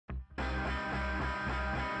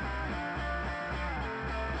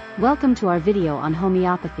Welcome to our video on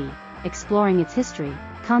homeopathy, exploring its history,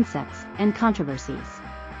 concepts, and controversies.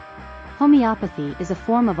 Homeopathy is a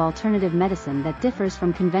form of alternative medicine that differs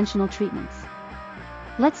from conventional treatments.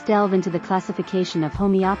 Let's delve into the classification of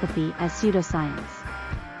homeopathy as pseudoscience.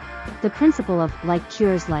 The principle of like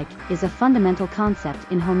cures like is a fundamental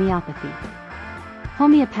concept in homeopathy.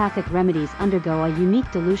 Homeopathic remedies undergo a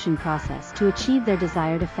unique dilution process to achieve their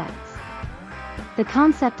desired effects. The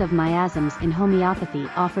concept of miasms in homeopathy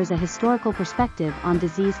offers a historical perspective on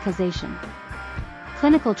disease causation.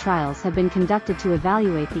 Clinical trials have been conducted to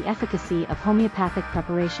evaluate the efficacy of homeopathic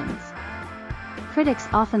preparations. Critics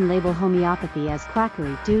often label homeopathy as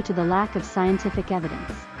quackery due to the lack of scientific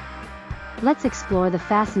evidence. Let's explore the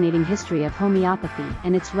fascinating history of homeopathy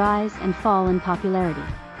and its rise and fall in popularity.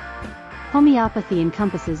 Homeopathy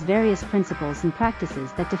encompasses various principles and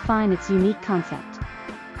practices that define its unique concept.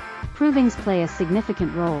 Provings play a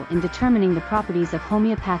significant role in determining the properties of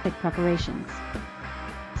homeopathic preparations.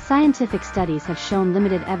 Scientific studies have shown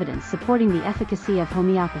limited evidence supporting the efficacy of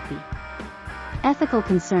homeopathy. Ethical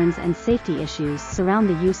concerns and safety issues surround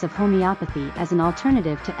the use of homeopathy as an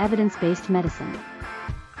alternative to evidence-based medicine.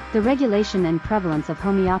 The regulation and prevalence of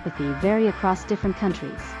homeopathy vary across different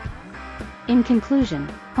countries. In conclusion,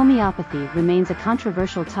 homeopathy remains a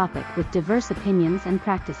controversial topic with diverse opinions and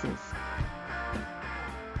practices.